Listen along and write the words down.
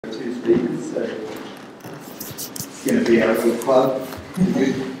speakers, so it's going to be our little club.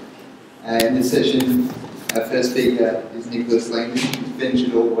 In this session, our first speaker is Langdon. He's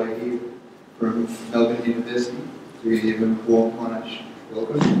ventured all the way here from Melbourne University to give him a warm Monash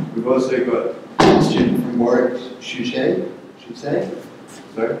welcome. We've also got a student from Warwick, Shusei,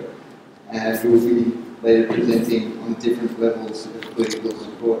 who will be later presenting on different levels of political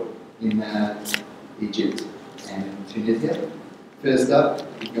support in Egypt and Tunisia. First up,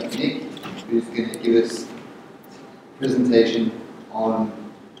 we've got Nick, who's going to give us a presentation on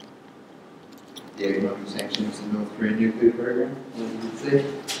the economic sanctions in the North Korean nuclear program, as you can see.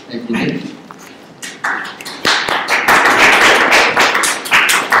 Thank you, Nick.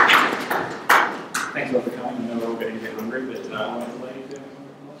 Thanks a lot for coming. I know we're all getting a bit hungry, but I want to let you do it.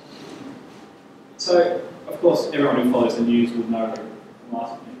 So, of course, everyone who follows the news will know that the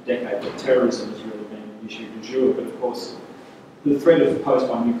last decade that terrorism has really been an issue du jour, but of course, the threat of posed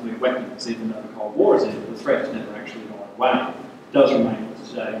by nuclear weapons, even though the Cold War is ended, the threat has never actually gone away. It does remain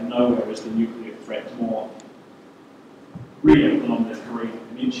today. Nowhere is the nuclear threat more real than on the Korean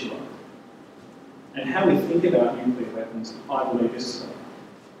Peninsula. And how we think about nuclear weapons, I believe, is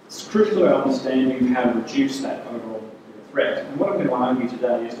crucial to our understanding of how to reduce that overall nuclear threat. And what I'm going to argue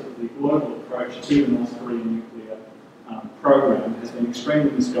today is that the global approach to the North Korean nuclear program has been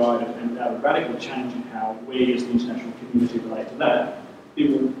extremely misguided, and without a radical change in how we as the international community relate to that, it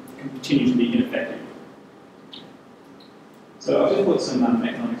will continue to be ineffective. So I've just put some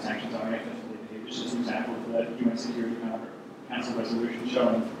economic sanctions on here, just as an example of the UN Security Council resolution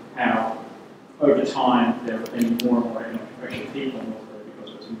showing how over time there have been more and more economic pressure to people in North Korea because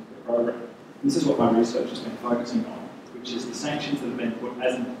of its nuclear program. And this is what my research has been focusing on, which is the sanctions that have been put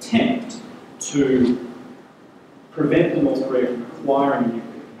as an attempt to prevent the North Korea from acquiring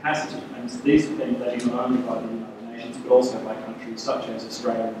nuclear capacity. And these have been led not only by the United Nations, but also by countries such as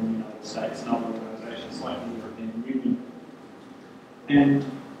Australia and the United States and other organisations like the European Union. And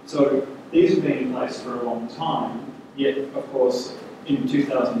so these have been in place for a long time, yet, of course, in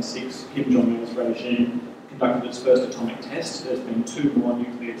 2006, Kim Jong-il's regime conducted its first atomic test. There's been 2 more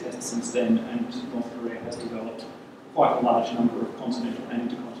nuclear tests since then, and North Korea has developed quite a large number of continental and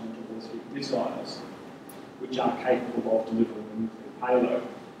intercontinental ballistic missiles, which are capable of delivering a nuclear payload.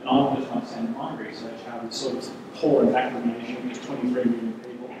 And I wanted to understand in my research how this sort of pouring back from a nation in which 23 million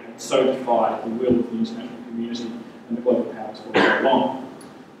people had so defied the will of the international community and the global powers for so long.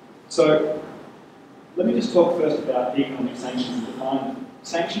 So let me just talk first about economic sanctions and define them.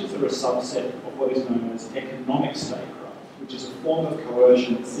 Sanctions are a subset of what is known as economic statecraft, which is a form of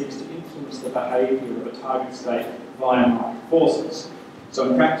coercion that seeks to influence the behaviour of a target state via market forces. So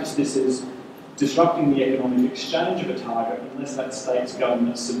in practice, this is disrupting the economic exchange of a target unless that state's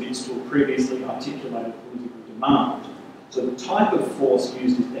government submits to a previously articulated political demand. So the type of force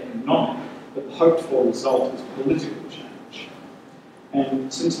used is economic, but the hoped-for result is political change.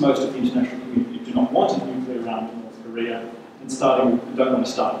 And since most of the international community do not want a nuclear armed North Korea and don't want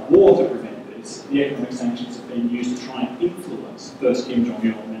to start a war to prevent this, the economic sanctions have been used to try and influence first Kim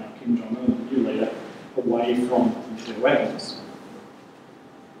Jong-il and now Kim Jong-un, the new leader, away from nuclear weapons.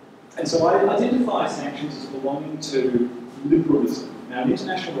 And so I identify sanctions as belonging to liberalism. Now, in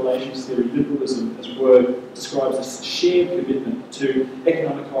international relations theory, liberalism, as a word, describes a shared commitment to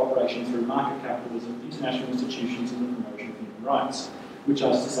economic cooperation through market capitalism, international institutions, and the promotion of human rights, which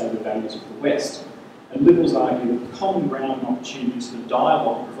are to say the values of the West. And liberals argue that the common ground and opportunities for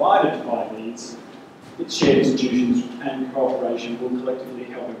dialogue provided by these shared institutions and cooperation will collectively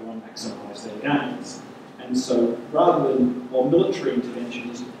help everyone maximise their gains. And so, rather than, while military intervention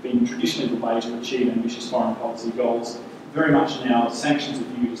has been traditionally the way to achieve ambitious foreign policy goals, very much now sanctions are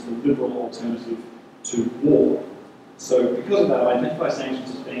viewed as the liberal alternative to war. So, because of that, I identify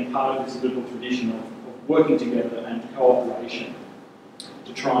sanctions as being part of this liberal tradition of working together and cooperation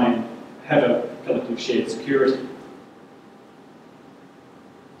to try and have a collective shared security.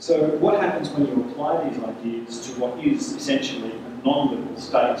 So, what happens when you apply these ideas to what is essentially a non-liberal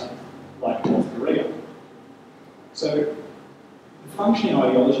state like North Korea? So, the functioning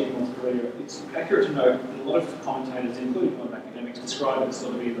ideology of North Korea, it's accurate to note that a lot of commentators, including a lot of academics, describe it as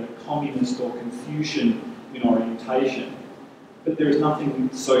sort of either communist or Confucian in orientation. But there is nothing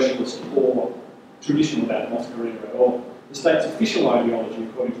socialist or traditional about North Korea at all. The state's official ideology,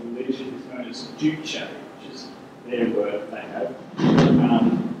 according to the leadership, is known as Juche, which is their word they have.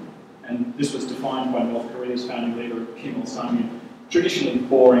 And this was defined by North Korea's founding leader, Kim Il-sung, in traditionally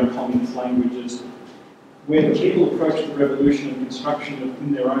boring communist languages, where the people approach the revolution and construction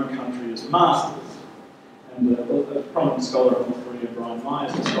in their own country as masters. And a prominent scholar of North Korea, Brian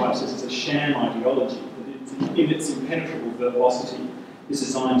Myers, describes this as a sham ideology, that in its impenetrable verbosity, is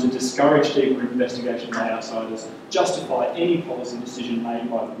designed to discourage deeper investigation by outsiders, justify any policy decision made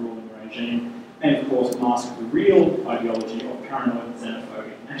by the ruling regime, and of course mask the real ideology of paranoid and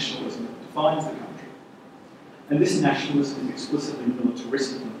xenophobic nationalism that defines the country. And this nationalism is explicitly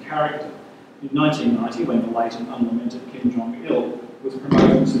militaristic in character. In 1990, when the late and unlamented Kim Jong-il was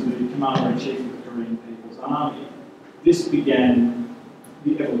promoted to the Commander-in-Chief of the Korean People's Army, this began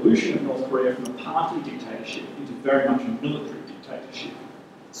the evolution of North Korea from a party dictatorship into very much a military dictatorship.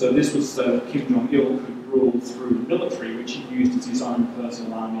 So this was so that Kim Jong-il could rule through the military, which he used as his own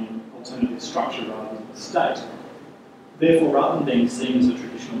personal army and alternative structure rather than the state. Therefore, rather than being seen as a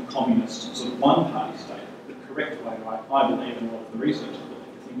traditional communist sort of one-party state, the correct way, I believe, and a lot of the research I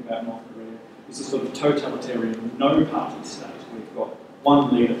believe to think about North Korea is a sort of totalitarian no-party state. We've got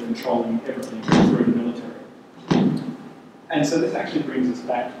one leader controlling everything through the military. And so this actually brings us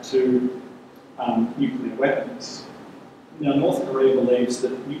back to nuclear weapons. Now, North Korea believes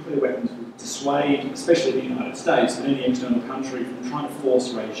that nuclear weapons would dissuade, especially the United States, and any external country from trying to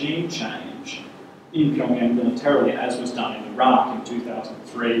force regime change in Pyongyang militarily, as was done in Iraq in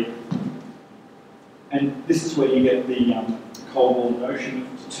 2003. And this is where you get the Cold War notion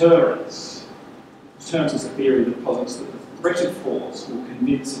of deterrence. Deterrence is a theory that posits that the threat of force will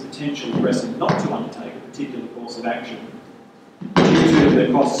convince a potential aggressor not to undertake a particular course of action due to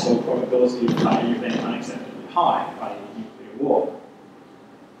the costs or probability of failure being unacceptably high, i.e. nuclear war.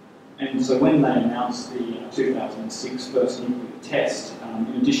 And so when they announced the 2006 first nuclear test,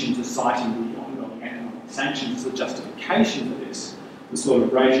 in addition to citing the ongoing economic sanctions as the justification for this, the sort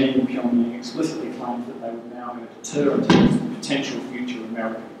of regime in Pyongyang explicitly claimed that they would now have a deterrent against potential future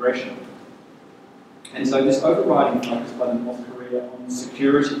American aggression. And so this overriding focus by the North Korea on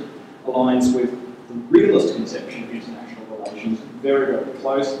security aligns with the realist conception of international relations very, very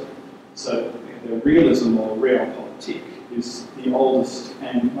closely. So the realism or realpolitik is the oldest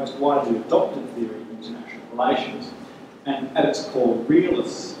and most widely adopted theory of international relations. And at its core,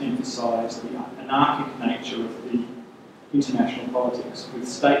 realists emphasise the anarchic nature of the international politics, with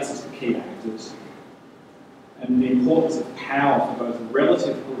states as the key actors, and the importance of power for both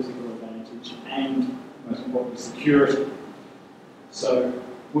relative political advantage and, most importantly, security. So,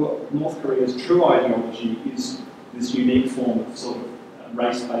 well, North Korea's true ideology is this unique form of sort of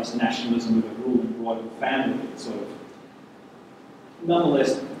race-based nationalism with a ruling royal family, sort of.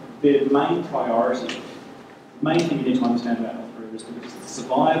 Nonetheless, their main priority, the main thing you need to understand about North Korea is that it's the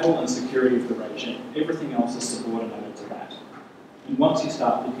survival and security of the regime. Everything else is subordinated to that. And once you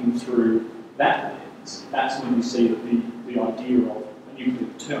start looking through that lens, that's when you see that the idea of a nuclear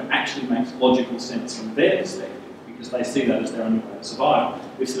deterrent actually makes logical sense from their perspective, because they see that as their only way of survival.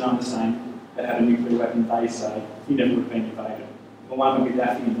 If Saddam Hussein had had a nuclear weapon, they say he never would have been invaded. Muammar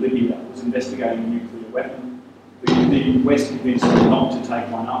Gaddafi in Libya was investigating a nuclear weapon. The West convinced him not to take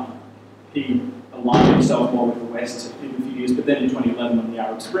one up. He aligned himself more with the West in a few years, but then in 2011, when the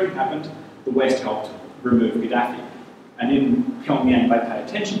Arab Spring happened, the West helped remove Gaddafi. And in Pyongyang, they pay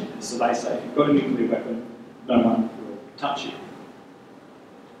attention to this, so they say, if you've got a nuclear weapon, no one will touch you.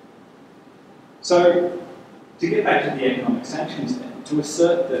 So, to get back to the economic sanctions then, to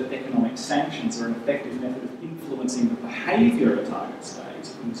assert that economic sanctions are an effective method of influencing the behaviour of a target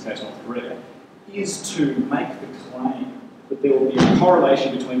state, in this case North Korea, is to make the claim that there will be a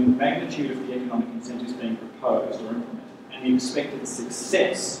correlation between the magnitude of the economic incentives being proposed or implemented and the expected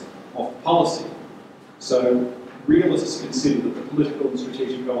success of policy. So realists consider that the political and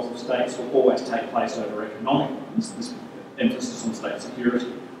strategic goals of states will always take place over economic ones, this emphasis on state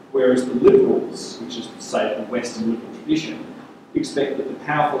security, whereas the liberals, which is, say, the Western liberal tradition, expect that the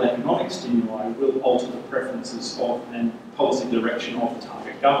powerful economic stimuli will alter the preferences of and policy direction of the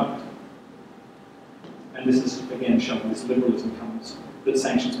target government. And this is, again, showing this liberalism comes, that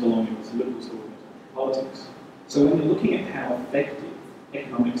sanctions belong in this liberal sort of politics. So when you're looking at how effective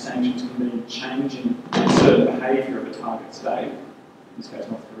economic sanctions can be in changing certain behaviour of a target state, in this case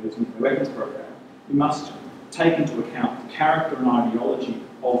North Korea's nuclear weapons program, you must take into account the character and ideology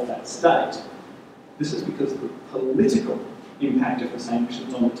of that state. This is because the political impact of the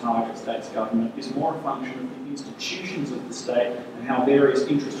sanctions on the target state's government is more a function of the institutions of the state and how various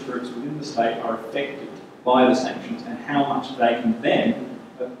interest groups within the state are affected by the sanctions and how much they can then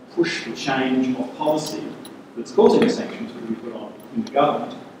push the change of policy that's causing the sanctions to be put on in the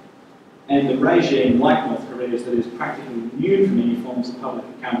government. And the regime, like North Korea's, that is practically immune from any forms of public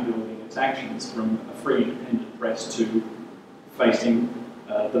accountability in its actions, from a free independent press to facing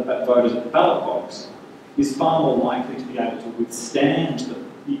the voters at the ballot box, is far more likely to be able to withstand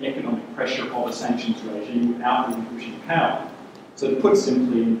the economic pressure of a sanctions regime without relinquishing power. So to put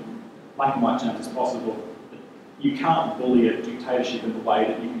simply in black and white terms as possible, you can't bully a dictatorship in the way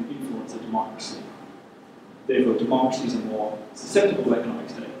that you can influence a democracy. Therefore, democracies are more susceptible to economic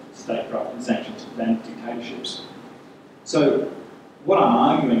statecraft and sanctions than dictatorships. So, what I'm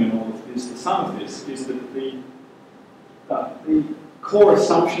arguing in all of this, the sum of this, is that the core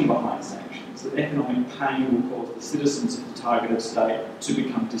assumption behind sanctions, that economic pain will cause the citizens of the targeted state to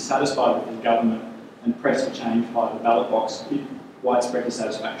become dissatisfied with the government and press for change via the ballot box, with widespread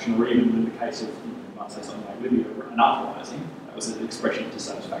dissatisfaction, or even in the case of, you might say something like Libya, an uprising, that was an expression of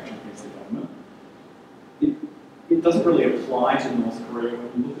dissatisfaction against the government. It doesn't really apply to North Korea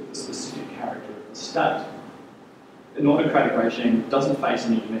when you look at the specific character of the state. An autocratic regime doesn't face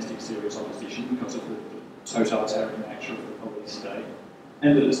any domestic serious opposition because of the totalitarian nature of the police state,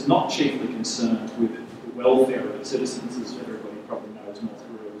 and that it's not chiefly concerned with the welfare of its citizens. As everybody probably knows, North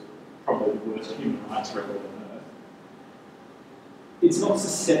Korea is probably the worst human rights record on earth. It's not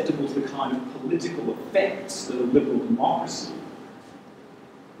susceptible to the kind of political effects that a liberal democracy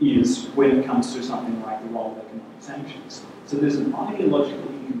is when it comes to something like the role of economic sanctions. So there's an ideological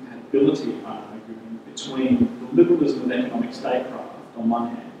incompatibility, I'm arguing, between the liberalism of economic statecraft on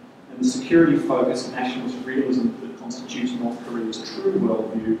one hand and the security-focused nationalist realism that constitutes North Korea's true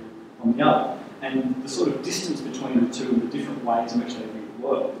worldview on the other. And the sort of distance between the two and the different ways in which they view the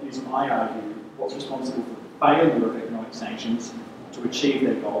world is, I argue, what's responsible for the failure of economic sanctions to achieve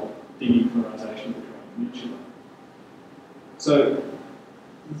their goal, the denuclearisation of the Korean Peninsula. So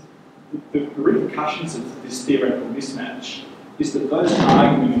the repercussions of this theoretical mismatch is that those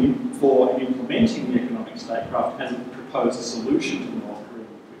arguing for implementing the economic statecraft as a proposed solution to the North Korean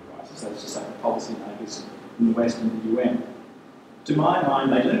nuclear crisis, that is to say the policymakers in the West and the UN, to my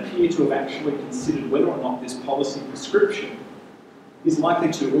mind, they don't appear to have actually considered whether or not this policy prescription is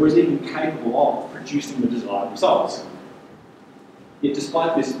likely to, or is even capable of, producing the desired results. Yet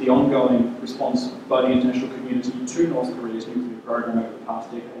despite this, the ongoing response by the international community to North Korea's nuclear program over the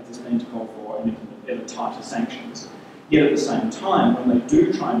past decades has been to call for and implement ever tighter sanctions. Yet at the same time, when they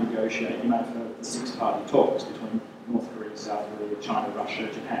do try and negotiate, you may have heard of the six-party talks between North Korea, South Korea, China, Russia,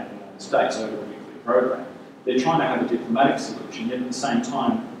 Japan and the United States over the nuclear program. They're trying to have a diplomatic solution, yet at the same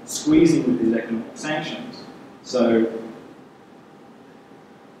time squeezing with these economic sanctions. So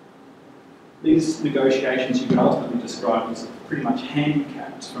these negotiations you could ultimately describe as pretty much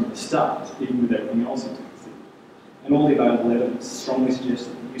handicapped from the start, even with everything else into considered. And all the available evidence strongly suggests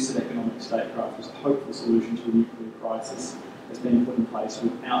that the use of economic statecraft as a hopeful solution to a nuclear crisis has been put in place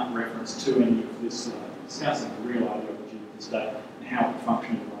without reference to any of this discussing the real ideology of the state and how it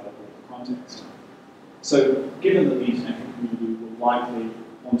functions in the wider political context. So, given that the international community will likely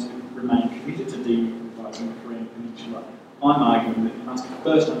want to remain committed to denuclearising the Korean Peninsula, I'm arguing that you must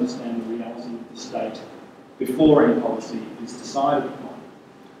first understand the reality of the state before any policy is decided upon,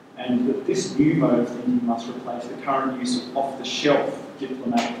 and that this new mode of thinking must replace the current use of off-the-shelf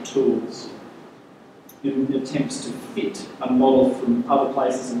diplomatic tools in attempts to fit a model from other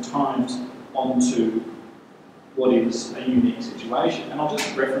places and times onto what is a unique situation. And I'll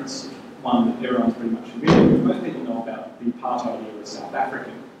just reference one that everyone's pretty much familiar with. Most people know about the apartheid era South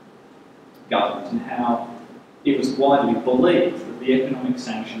African government and how it was widely believed that the economic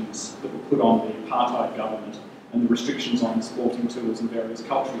sanctions that were put on the apartheid government and the restrictions on sporting tours and various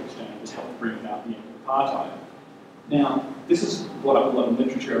cultural exchanges helped bring about the end of apartheid. Now, this is what I've got in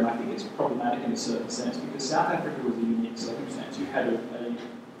literature, and I think it's problematic in a certain sense because South Africa was a unique circumstance. You had a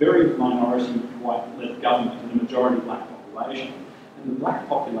very minority white-led government and a majority black population. And the black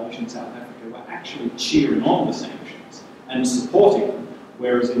population in South Africa were actually cheering on the sanctions and supporting them,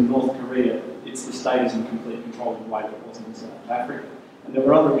 whereas in North Korea, it's the state is in complete control in a way that it wasn't in South Africa. And there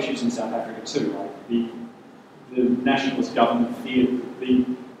were other issues in South Africa too, like the nationalist government feared that the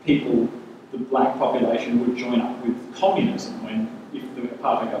people, the black population, would join up with communism if the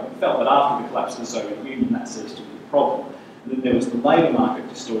apartheid government fell. But after the collapse of the Soviet Union, that ceased to be a problem. And then there was the labour market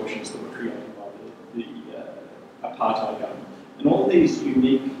distortions that were created by the apartheid government. And all these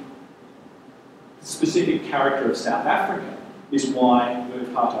unique, specific character of South Africa is why the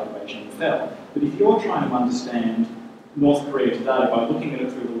apartheid regime fell. But if you're trying to understand North Korea today by looking at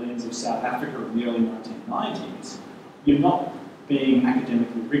it through the lens of South Africa in the early 1990s, you're not being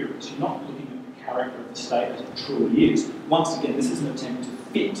academically rigorous. You're not looking at the character of the state as it truly is. Once again, this is an attempt to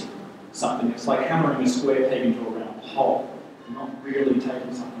fit something. It's like hammering a square peg into a round hole. You're not really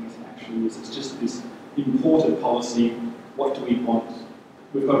taking something as it actually is. It's just this imported policy. What do we want?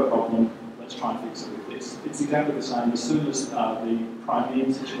 We've got a problem. Let's try and fix it with this. It's exactly the same. As soon as the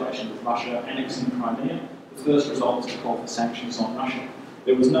Crimean situation with Russia annexing Crimea, the first result was to call for sanctions on Russia.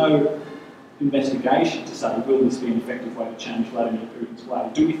 There was no investigation to say, will this be an effective way to change Vladimir Putin's way?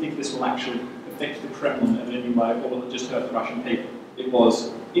 Do we think this will actually affect the Kremlin in any way, or will it just hurt the Russian people? It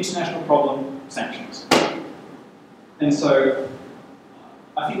was international problem, sanctions. And so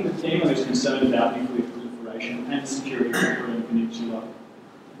I think that anyone who's concerned about nuclear proliferation and the security of the Korean Peninsula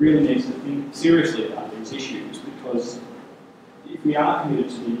really needs to think seriously about these issues, because if we are committed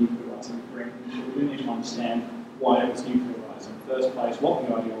to denuclearising the Korean Peninsula, we need to understand why it was nuclearised in the first place, what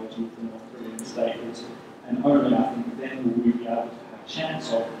the ideology of the North Korean state is, and only I think then will we be able to have a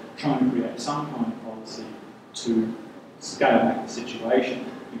chance of trying to create some kind of policy to scale back the situation,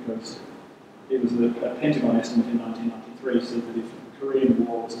 because it was a Pentagon estimate in 1993 said that if the Korean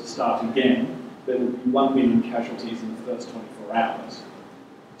War was to start again, there would be 1 million casualties in the first 24 hours.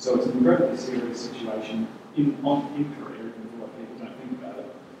 So it's an incredibly serious situation in Korea, even for what people don't think about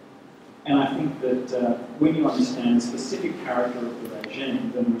it. And I think that when you understand the specific character of the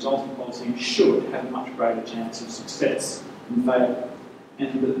regime, then the resulting policy should have a much greater chance of success than failure.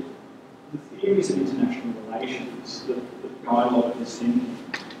 And the theories of international relations that guide a lot of this thinking,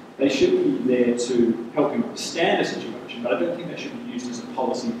 they should be there to help you understand a situation, but I don't think they should be used as a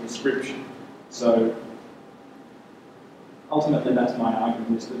policy prescription. So ultimately, that's my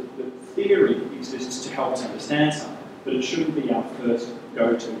argument, is that the theory exists to help us understand something, but it shouldn't be our first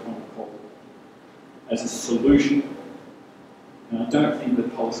go-to point of call as a solution. And I don't think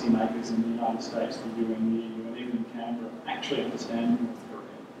that policymakers in the United States, the UN, the EU, and even in Canberra actually understand North Korea.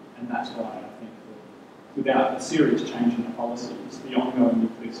 And that's why I think that without a serious change in the policies, the ongoing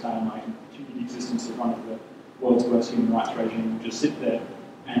nuclear stalemate and continued existence of one of the world's worst human rights regimes will just sit there,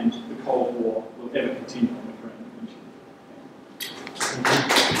 and the Cold War will ever continue on the Korean Peninsula.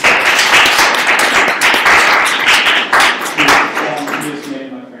 Here's me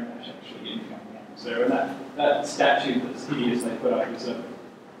and my friend Ash actually incoming answer. And that statue that's hideous they put up is a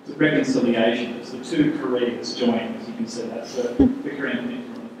reconciliation. It's the two Koreas joining, as you can see. That's the Korean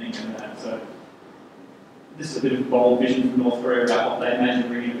Peninsula thing and that. So this is a bit of a bold vision from North Korea about what they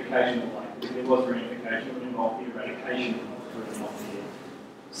imagine reunification would like. If there was reunification, it would involve the eradication of North Korea, not the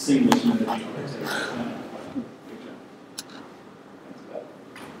seamless merging of it.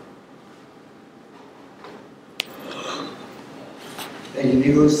 Thank you,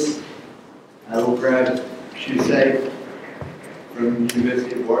 Nicholas. I will grab Shusei from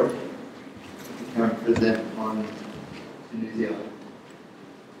University of Warwick to come and present on Tunisia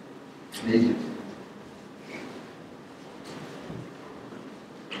and Egypt.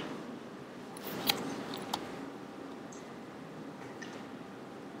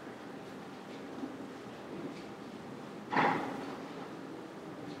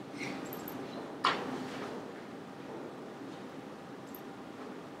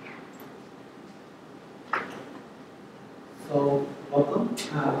 So, welcome.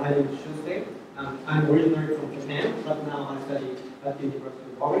 My name is Shusei. I'm originally from Japan, but now I study at the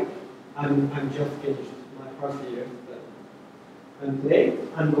University of Warwick. I'm just finished my first year. And today,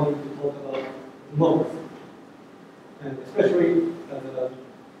 I'm going to talk about democracy, and especially the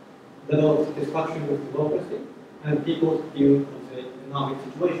level of discussion with democracy and people's view of the economic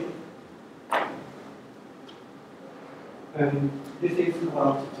situation. And this is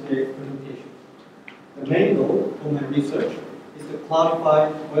about today's presentation. The main goal of my research is to clarify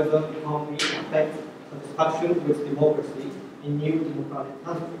whether the economy affects satisfaction with democracy in new democratic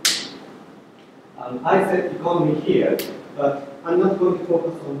countries. I said economy here, but I'm not going to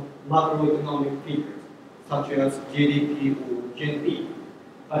focus on macroeconomic figures such as GDP or GNP,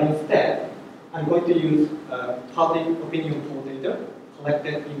 but instead I'm going to use public opinion poll data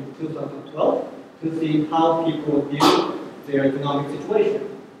collected in 2012 to see how people view their economic situation.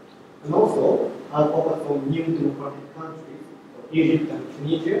 And also, I'll focus on new democratic countries, so Egypt and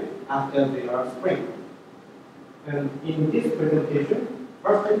Tunisia, after the Arab Spring. And in this presentation,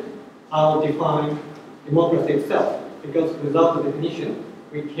 firstly, I'll define democracy itself, because without the definition,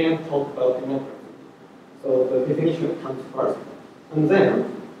 we can't talk about democracy. So the definition comes first, and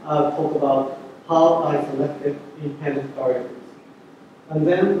then I'll talk about how I selected independent variables. And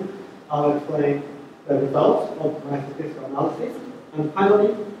then I'll explain the results of my statistical analysis, and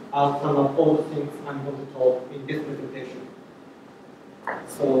finally, I'll sum up all the things I'm going to talk in this presentation.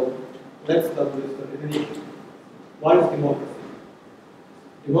 So let's start with the definition. What is democracy?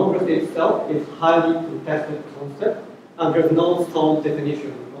 Democracy itself is a highly contested concept, and there's no solid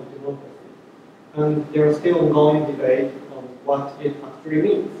definition of democracy. And there's still ongoing debate on what it actually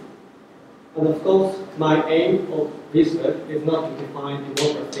means. And of course, my aim of research is not to define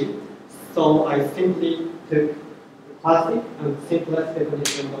democracy, so I simply took classic and simplest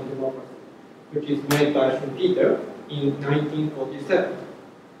definition of democracy, which is made by Schumpeter in 1947.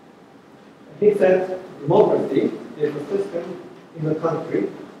 He said democracy is a system in a country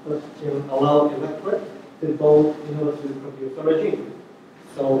that can allow the electorate to vote in order to produce a regime.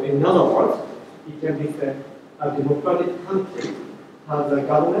 So in other words, it can be said a democratic country has a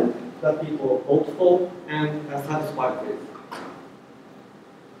government that people vote for and are satisfied with.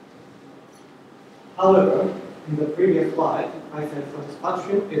 However, in the previous slide, I said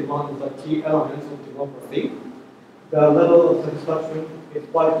satisfaction is one of the key elements of democracy. The level of satisfaction is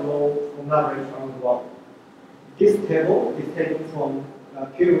quite low on average around the world. This table is taken from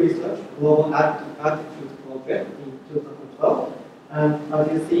Pew Research Global Attitude Project in 2012, and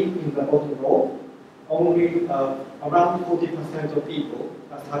as you see in the bottom row, only around 40% of people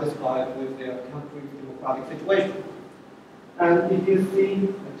are satisfied with their country's democratic situation. And if you see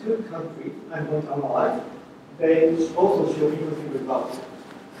the two countries I'm going to analyze, they also show interesting results.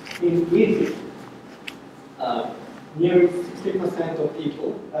 In Egypt, nearly 60% of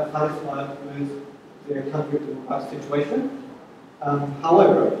people are satisfied with their country's democratic situation.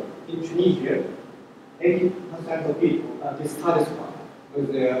 However, in Tunisia, 80% of people are dissatisfied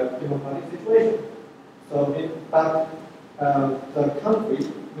with their democratic situation. So in fact, the country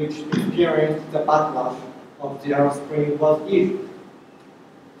which experienced the backlash of the Arab Spring was Egypt.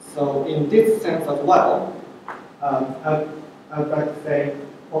 So in this sense as well, I'd like to say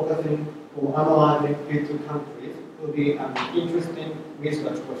focusing or analyzing these two countries will be an interesting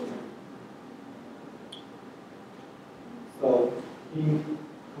research question. So in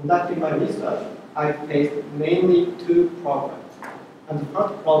conducting my research, I faced mainly two problems. And the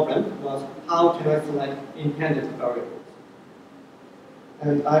first problem was how can I select independent variables?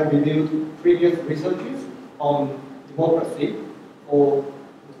 And I reviewed previous researches on democracy, or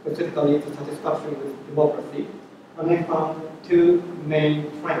specifically the satisfaction with democracy, and I found two main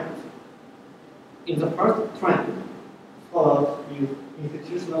trends. In the first trend, scholars use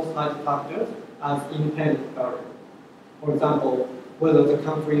institutional side factors as independent variables. For example, whether the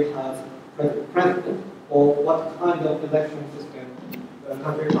country has a president or what kind of election system the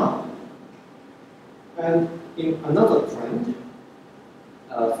country has. And in another trend,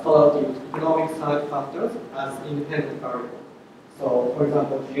 scholars use economic side factors as independent variables. So, for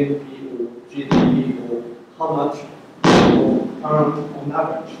example, GDP or how much people earn on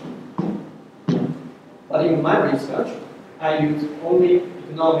average. But in my research, I use only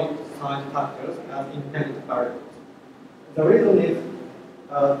economic side factors as independent variables. The reason is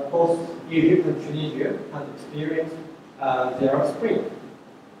both Egypt and Tunisia have experienced the Arab Spring.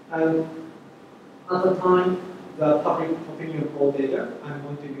 And at the time, the public opinion poll data I'm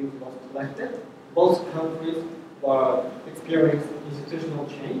going to use was collected. Both countries were experiencing institutional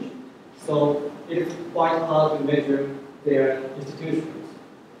change, so it is quite hard to measure their institutions.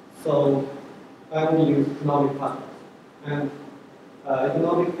 So I only use economic factors. And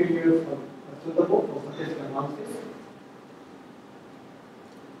economic figures are suitable for statistical analysis.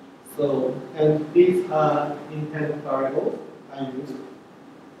 So, and these are independent variables I use.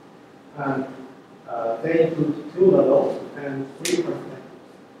 And they include two levels and three perspectives.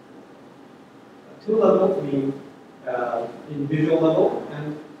 Two levels mean individual level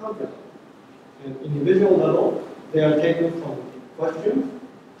and country level. And individual level, they are taken from questions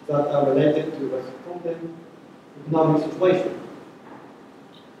that are related to respondent economic situation.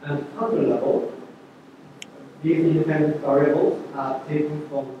 And country level, these independent variables are taken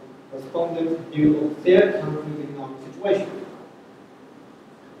from respondents' view of their country's economic situation.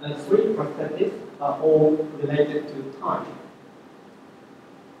 And three perspectives are all related to time.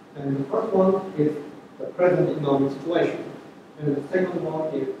 And the first one is the present economic situation. And the second one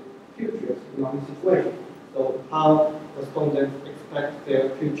is future economic situation. So how respondents expect their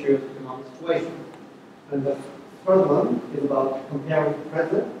future economic situation. And the third one is about comparing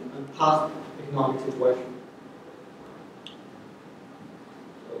present and past economic situation.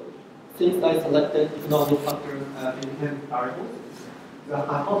 Since I selected economic factors as independent variables, the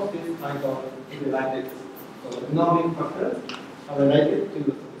hypothesis I got is related. So economic factors are related to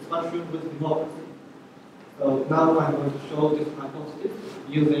the satisfaction with democracy. So now I'm going to show this hypothesis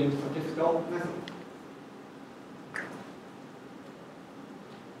using statistical methods.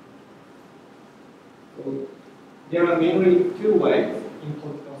 So there are mainly two ways in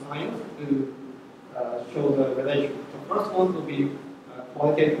political science to show the relation. The first one will be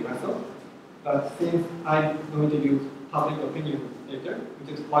qualitative method. But since I'm going to use public opinion data,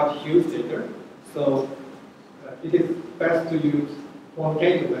 which is quite huge data, so it is best to use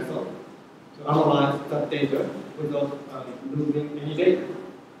quantitative method to analyze that data without losing any data.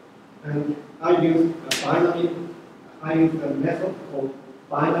 And I use a method called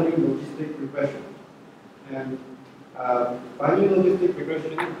binary logistic regression. And binary logistic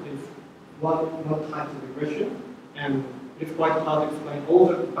regression is one type of regression, and it's quite hard to explain all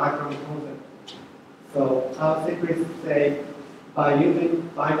the background concepts. So I'll simply say, by using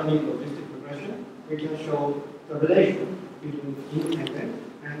binary logistic regression, we can show the relation between independent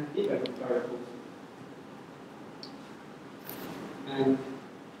and dependent variables. And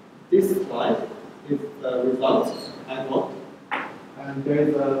this slide is the results I got. And there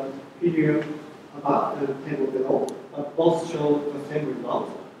is a PDF above and a table below, but both show the same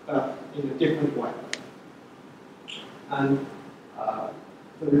results, but in a different way. And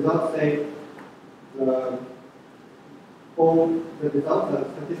the results say all the results are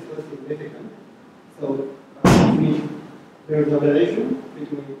statistically significant. So there is a relation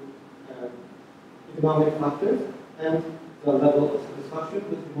between economic factors and the level of satisfaction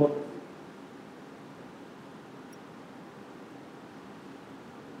with democracy.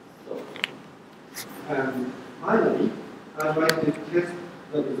 And finally, I'd like to test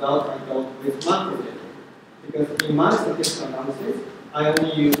the result I got with macro data. Because in my statistical analysis, I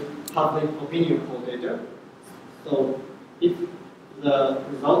only use public opinion poll data. So if the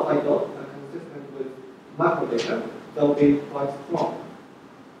results I got are consistent with macro data, they'll be quite strong.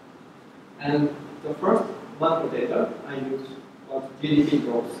 And the first macro data I used was GDP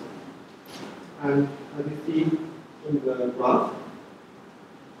growth. And as you see in the graph,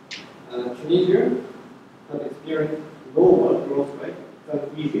 Tunisia has experienced lower growth rate than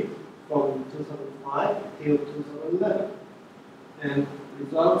Egypt from 2005 till 2011. And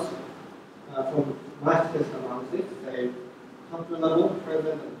results from my statistical analysis say country level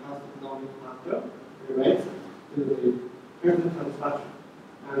present and past economic factor relates to the present satisfaction.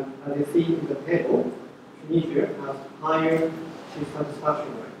 And as you see in the table, Tunisia has higher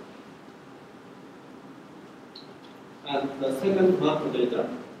satisfaction rate. And the second macro data,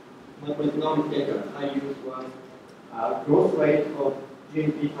 macroeconomic data I used was growth rate of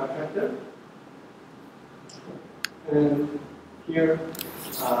GDP per capita. And here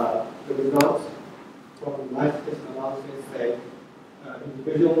the results from my statistical analysis say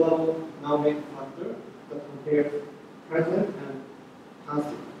individual level economic factor that compares present and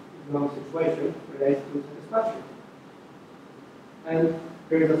past economic situation relates to satisfaction. And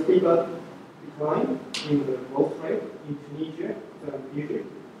there is a steeper decline in the growth rate in Tunisia than Egypt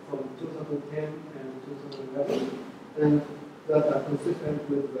from 2010 and 2011, and that are consistent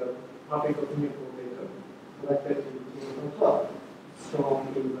with the public opinion poll data collected in 2012, shown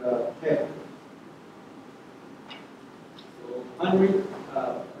in the table. So finally,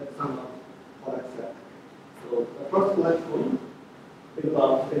 let's sum up what I said. So the first bullet point is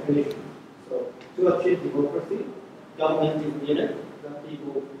about definition. So to achieve democracy, government is needed that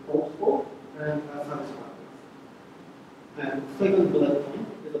people vote for and are satisfied. And second bullet point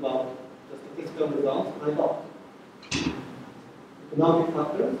is about the statistical results I got. Economic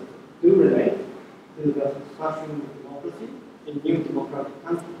factors do relate to the satisfaction with democracy in new democratic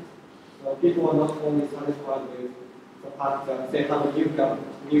countries. So people are not only satisfied with the fact that they have a new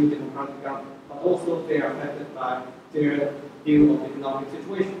government, new democratic government, but also they are affected by their view of economic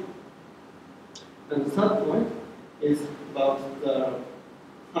situation. And the third point is about the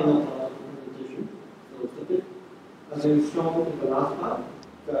final part of the presentation. So as is shown in the last part,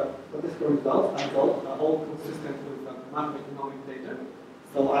 the statistical results I got are all consistent with the macroeconomic data.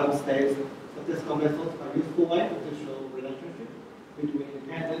 So I would say statistical methods are a useful way to show relationship between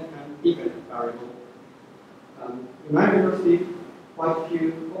independent and dependent variables. In my university,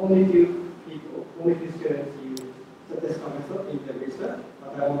 only few students use statistical method in their research,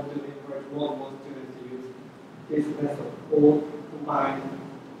 but I want to encourage more and more students to use this method or combine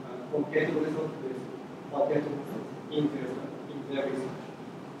quantitative methods with qualitative methods in their research.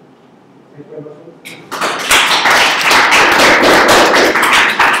 Thank you very much.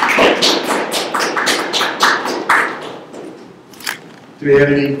 Do we have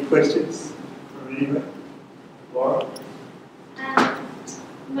any questions from anyone? Laura?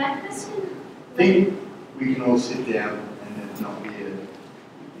 My question... I think we can all sit down and it's not be a big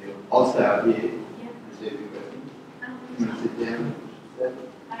deal. I'll stay out here and receive your questions. You want to sit down?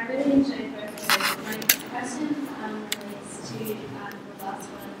 I really enjoyed both of those. My question relates to the last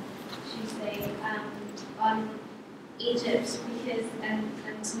one, Shusei, on Egypt and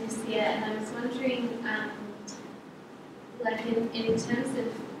Tunisia, and I was wondering, like in terms of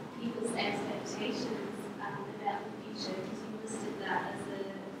people's expectations about the future, because you listed that as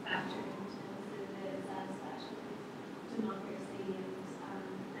a factor in terms of the satisfaction with democracy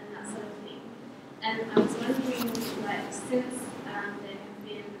and that sort of thing. And I was wondering, like, since there have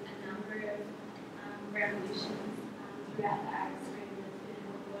been a number of revolutions throughout the Arab Spring, and it's been an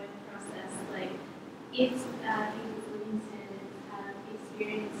ongoing process, like, if